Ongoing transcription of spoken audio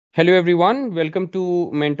Hello everyone, welcome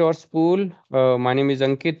to mentorspool. My name is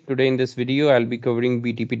Ankit. Today in this video, I'll be covering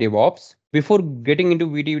BTP DevOps. Before getting into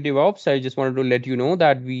BTP DevOps, I just wanted to let you know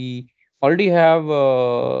that we already have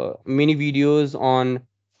many videos on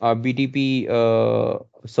BTP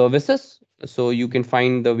services. So you can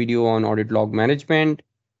find the video on audit log management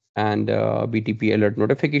and BTP alert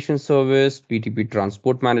notification service, BTP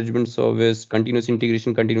transport management service, continuous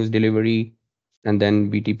integration, continuous delivery, and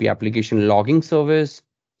then BTP application logging service.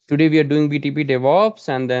 Today we are doing BTP DevOps,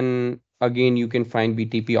 and then again you can find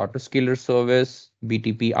BTP autoscaler service,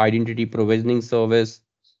 BTP identity provisioning service,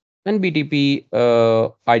 and BTP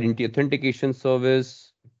identity authentication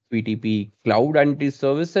service, BTP cloud identity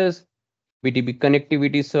services, BTP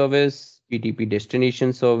connectivity service, BTP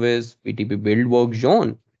destination service, BTP build work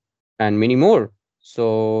zone, and many more.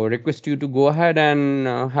 So request you to go ahead and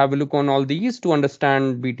have a look on all these to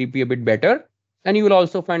understand BTP a bit better. And you will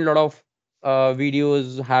also find a lot of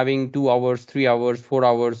videos having 2 hours, 3 hours, 4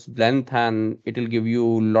 hours length, and it will give you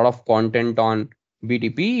a lot of content on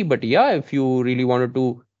BTP. But yeah, if you really wanted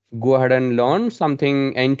to go ahead and learn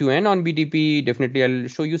something end to end on BTP, definitely I'll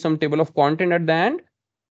show you some table of content at the end,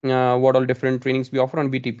 what all different trainings we offer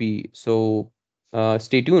on BTP. So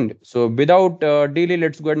stay tuned. So without delay,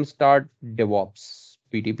 let's go ahead and start DevOps,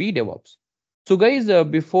 BTP DevOps. So guys,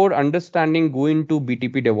 before understanding go into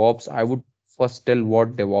BTP DevOps, I would first tell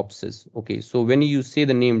what DevOps is. Okay, so when you say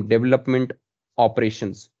the name development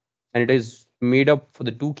operations, and it is made up for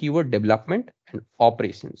the two keyword development and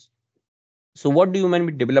operations. So what do you mean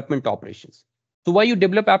with development operations? So why you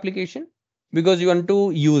develop application? Because you want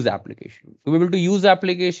to use application. To be able to use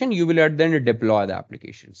application, you will at then deploy the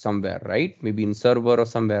application somewhere, right? Maybe in server or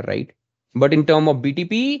somewhere, right? But in term of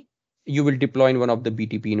BTP, you will deploy in one of the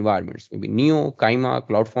BTP environments, maybe Neo, Kaima,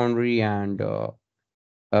 Cloud Foundry, and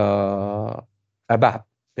ABAP,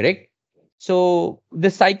 correct? So the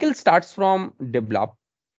cycle starts from develop,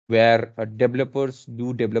 where developers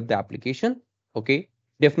do develop the application. Okay,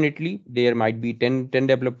 definitely there might be 10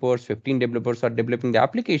 developers, 15 developers are developing the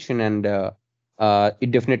application, and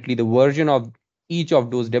it definitely the version of each of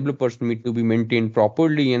those developers need to be maintained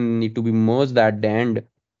properly and need to be merged at the end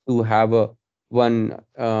to have a one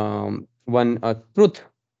truth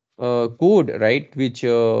code, right? Which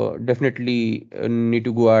definitely need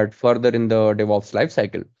to go out further in the DevOps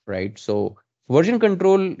lifecycle, right? So version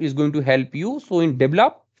control is going to help you. So in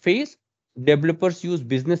develop phase, developers use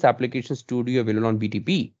Business Application Studio available on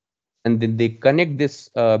BTP, and then they connect this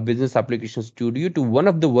Business Application Studio to one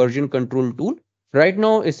of the version control tool. Right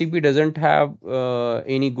now, SAP doesn't have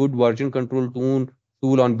any good version control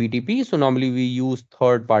tool on BTP. So normally we use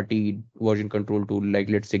third-party version control tool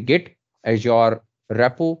like let's say Git, Azure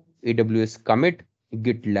Repo, AWS Commit,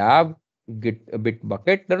 GitLab,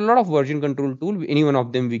 Bitbucket. There are a lot of version control tool. Any one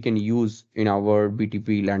of them we can use in our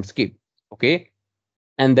BTP landscape. Okay,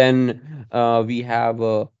 and then we have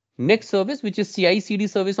next service, which is CI/CD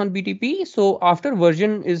service on BTP. So after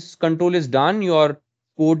version is control is done, your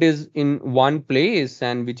code is in one place,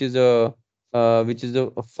 and which is a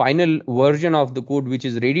final version of the code which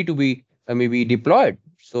is ready to be maybe deployed.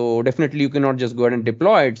 So definitely you cannot just go ahead and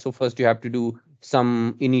deploy it. So first you have to do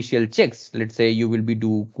some initial checks. Let's say you will be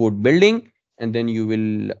do code building, and then you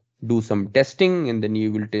will do some testing, and then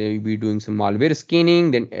you will be doing some malware scanning,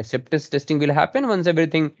 then acceptance testing will happen. Once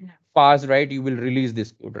everything pass, right, you will release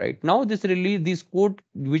this code. Right now this code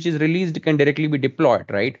which is released can directly be deployed,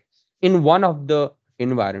 right, in one of the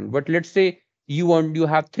environment. But let's say you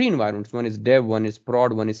have three environments: one is dev, one is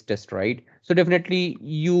prod, one is test, right? So definitely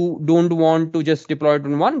you don't want to just deploy it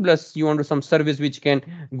in one, plus you want to some service which can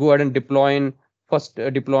go ahead and deploy in first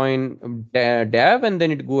deploy in dev, and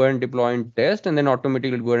then it go ahead and deploy in test, and then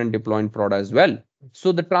automatically go ahead and deploy in prod as well.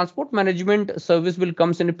 So the transport management service will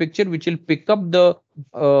comes in a picture, which will pick up the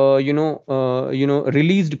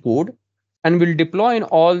released code, and will deploy in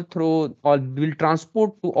all through, or will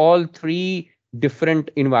transport to all three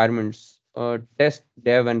different environments, test,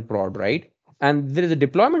 dev, and prod, right? And there is a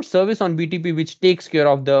deployment service on BTP which takes care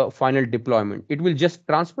of the final deployment. It will just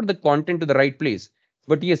transfer the content to the right place.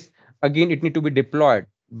 But yes, again, it need to be deployed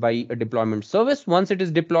by a deployment service. Once it is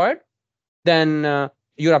deployed, then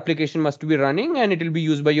your application must be running and it will be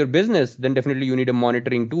used by your business. Then definitely you need a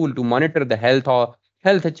monitoring tool to monitor the health or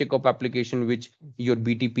health checkup application, which your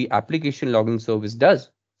BTP application logging service does.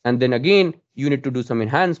 And then again, you need to do some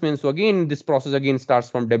enhancements. So again, this process again starts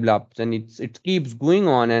from develops, and it keeps going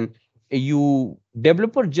on. And you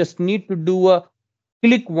developer just need to do a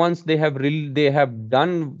click once they have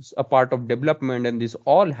done a part of development, and this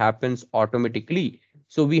all happens automatically.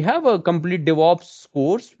 So we have a complete DevOps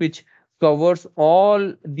course which covers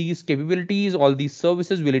all these capabilities, all these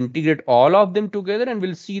services. We'll integrate all of them together, and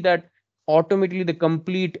we'll see that automatically the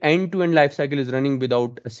complete end-to-end lifecycle is running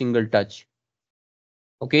without a single touch.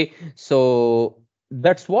 Okay, so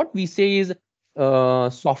that's what we say is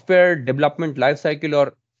software development lifecycle,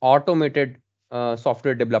 or automated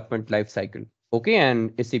software development lifecycle. Okay,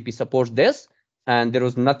 and SAP supports this, and there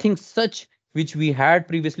was nothing such which we had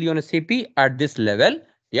previously on SAP at this level.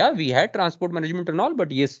 Yeah, we had transport management and all,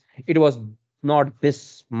 but yes, it was not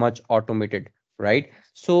this much automated, right?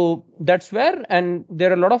 So that's where, and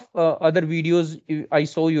there are a lot of other videos I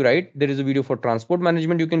saw you, right? There is a video for transport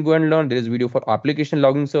management you can go and learn. There is a video for application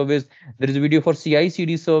logging service. There is a video for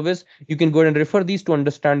CI/CD service. You can go and refer these to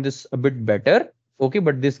understand this a bit better. Okay,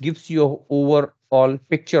 but this gives you a overall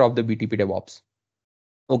picture of the BTP DevOps.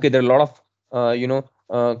 Okay, there are a lot of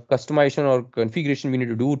customization or configuration we need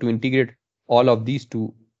to do to integrate all of these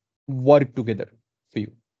to work together for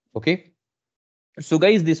you. Okay. So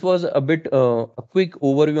guys, this was a bit a quick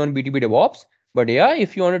overview on BTP DevOps. But yeah,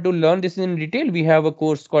 if you wanted to learn this in detail, we have a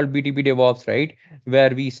course called BTP DevOps, right? Where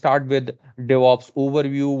we start with DevOps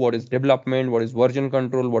overview, what is development, what is version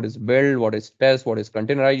control, what is build, what is test, what is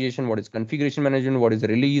containerization, what is configuration management, what is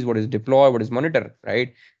release, what is deploy, what is monitor,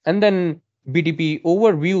 right? And then BTP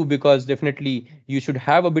overview, because definitely you should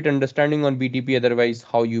have a bit understanding on BTP, otherwise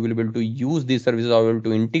how you will be able to use these services, or able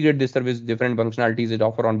to integrate this service, different functionalities it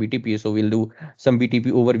offer on BTP. So we'll do some BTP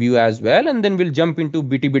overview as well, and then we'll jump into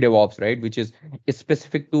BTP DevOps, right, which is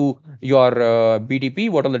specific to your BTP.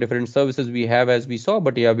 What are the different services we have, as we saw,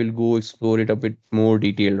 but yeah, we'll go explore it a bit more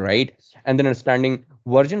detail, right? And then understanding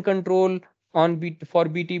version control on for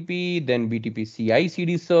BTP, then BTP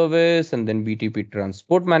CI/CD service, and then BTP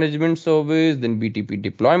transport management service, then BTP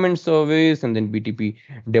deployment service, and then BTP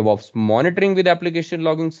DevOps monitoring with application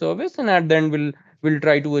logging service, and at the end we'll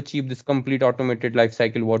try to achieve this complete automated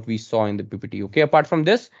lifecycle what we saw in the PPT. Okay, apart from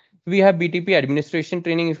this, we have BTP administration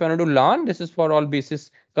training if you want to learn. This is for all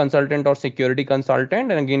basis consultant or security consultant,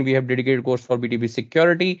 and again we have dedicated course for BTP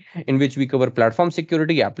security, in which we cover platform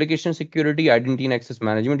security, application security, identity and access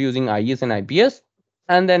management using IES and IPS.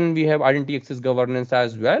 And then we have identity access governance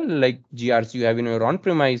as well, like GRC you have in your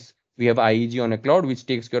on-premise. We have IEG on a cloud, which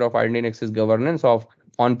takes care of identity and access governance of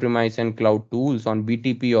on-premise and cloud tools on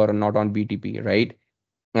BTP or not on BTP, right?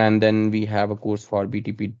 And then we have a course for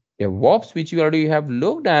BTP DevOps, which we already have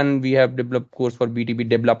looked, and we have developed course for BTP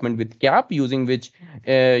development with CAP, using which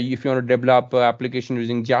if you want to develop application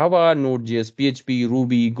using Java, Node.js, PHP,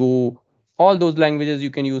 Ruby, Go, all those languages,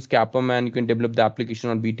 you can use CAPM and you can develop the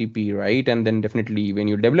application on BTP, right? And then definitely when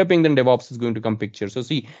you're developing, then DevOps is going to come picture. So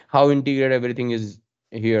see how integrated everything is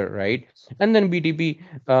here, right? And then BTP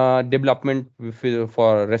development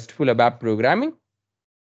for RESTful web app programming,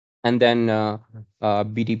 and then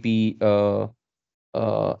BTP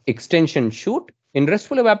extension shoot. In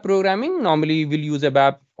RESTful web app programming, normally we'll use a web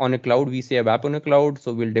app on a cloud. We say a web app on a cloud.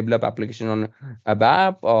 So we'll develop application on a web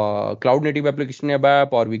app, cloud native application in a web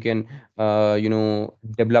app, or we can,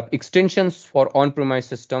 develop extensions for on-premise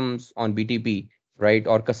systems on BTP, right?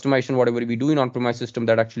 Or customization, whatever we do in on-premise system,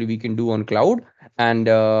 that actually we can do on cloud, and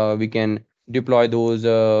we can deploy those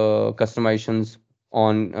customizations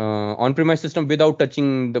on on-premise system without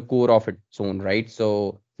touching the core of its own, right?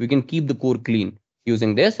 So we can keep the core clean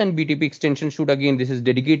using this. And BTP extension shoot, again, this is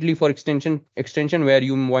dedicatedly for extension where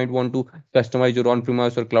you might want to customize your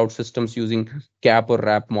on-premise or cloud systems using CAP or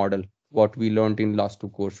RAP model, what we learned in last two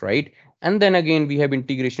course, right? And then again, we have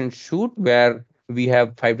integration shoot, where we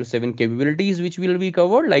have 5 to 7 capabilities which will be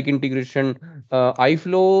covered, like integration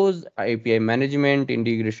iFlows, API management,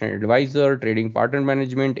 integration advisor, trading partner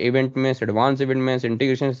management, event mesh, advanced event mesh,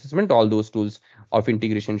 integration assessment, all those tools of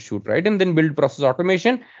integration shoot, right? And then build process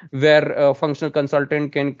automation, where a functional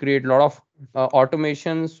consultant can create a lot of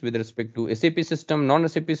automations with respect to SAP system,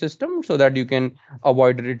 non-SAP system, so that you can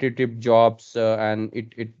avoid repetitive jobs, and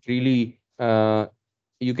it really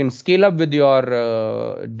you can scale up with your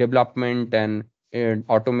development and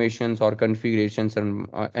automations or configurations and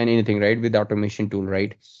anything, right, with the automation tool,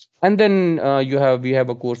 right? And then we have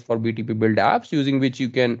a course for BTP build apps, using which you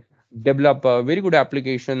can develop very good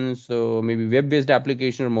applications, so maybe web-based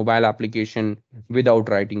application or mobile application without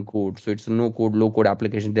writing code. So it's a no code, low code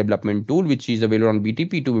application development tool, which is available on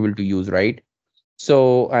BTP to be able to use, right?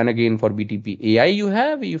 So, and again for BTP AI, you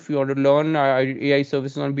have, if you want to learn AI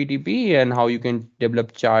services on BTP and how you can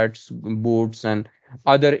develop charts, boards, and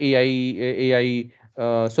other AI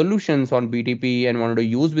solutions on BTP, and wanted to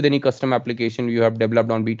use with any custom application you have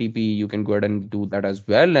developed on BTP, you can go ahead and do that as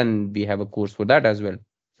well. And we have a course for that as well,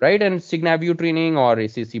 right? And Signavio training or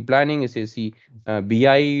SAC planning, SAC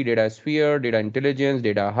BI, data sphere, data intelligence,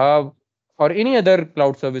 data hub, or any other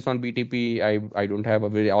cloud service on BTP. I don't have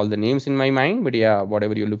all the names in my mind, but yeah,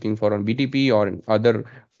 whatever you're looking for on BTP or in other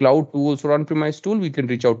cloud tools or on-premise tool, we can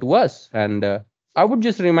reach out to us. And I would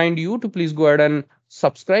just remind you to please go ahead and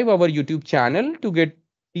subscribe our YouTube channel to get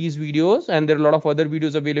these videos. And there are a lot of other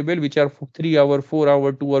videos available, which are 3 hour, 4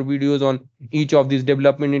 hour, 2 hour videos on each of these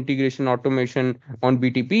development, integration, automation on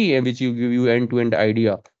BTP, and which you give you end-to-end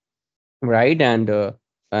idea, right? And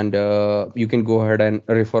you can go ahead and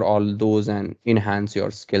refer all those and enhance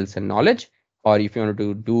your skills and knowledge. Or if you want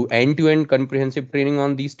to do end-to-end comprehensive training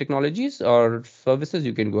on these technologies or services,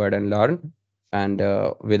 you can go ahead and learn. And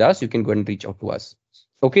with us, you can go and reach out to us.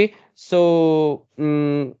 Okay, so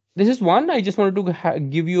this is one. I just wanted to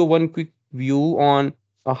give you one quick view on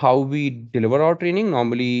how we deliver our training.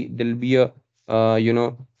 Normally, there'll be a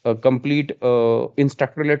complete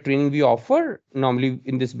instructor-led training we offer. Normally,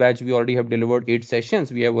 in this batch, we already have delivered 8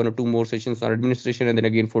 sessions. We have 1 or 2 more sessions on administration, and then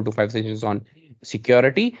again 4 to 5 sessions on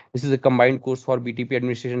security. This is a combined course for BTP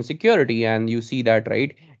administration security, and you see that,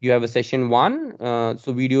 right? You have a session one,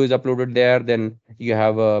 so video is uploaded there. Then you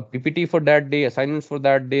have a PPT for that day, assignments for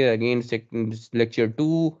that day. Again, lecture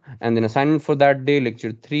 2, and then assignment for that day,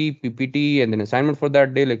 lecture 3, PPT, and then assignment for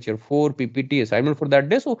that day, lecture 4, PPT, assignment for that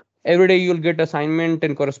day. So every day you'll get assignment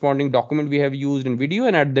and corresponding document we have used in video,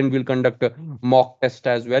 and at then we'll conduct a mock test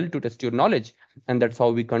as well to test your knowledge. And that's how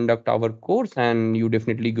we conduct our course, and you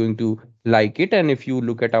definitely going to like it. And if you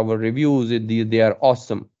look at our reviews, they are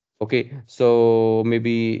awesome. Okay, so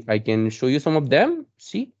maybe I can show you some of them.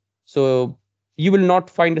 See, so you will not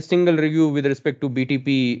find a single review with respect to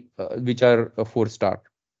BTP which are a 4 star.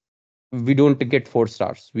 We don't get 4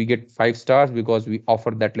 stars. We get 5 stars because we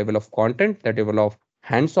offer that level of content, that level of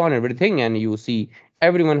hands-on everything. And you see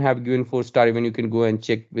everyone have given 4 star. Even you can go and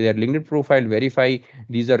check with their LinkedIn profile, verify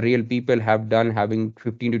these are real people have done having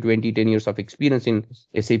 15 to 20, 10 years of experience in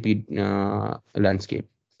SAP landscape.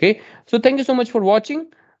 Okay, so thank you so much for watching.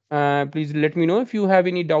 Please let me know if you have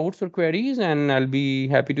any doubts or queries, and I'll be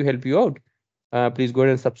happy to help you out. Please go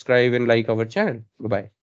ahead and subscribe and like our channel. Bye bye.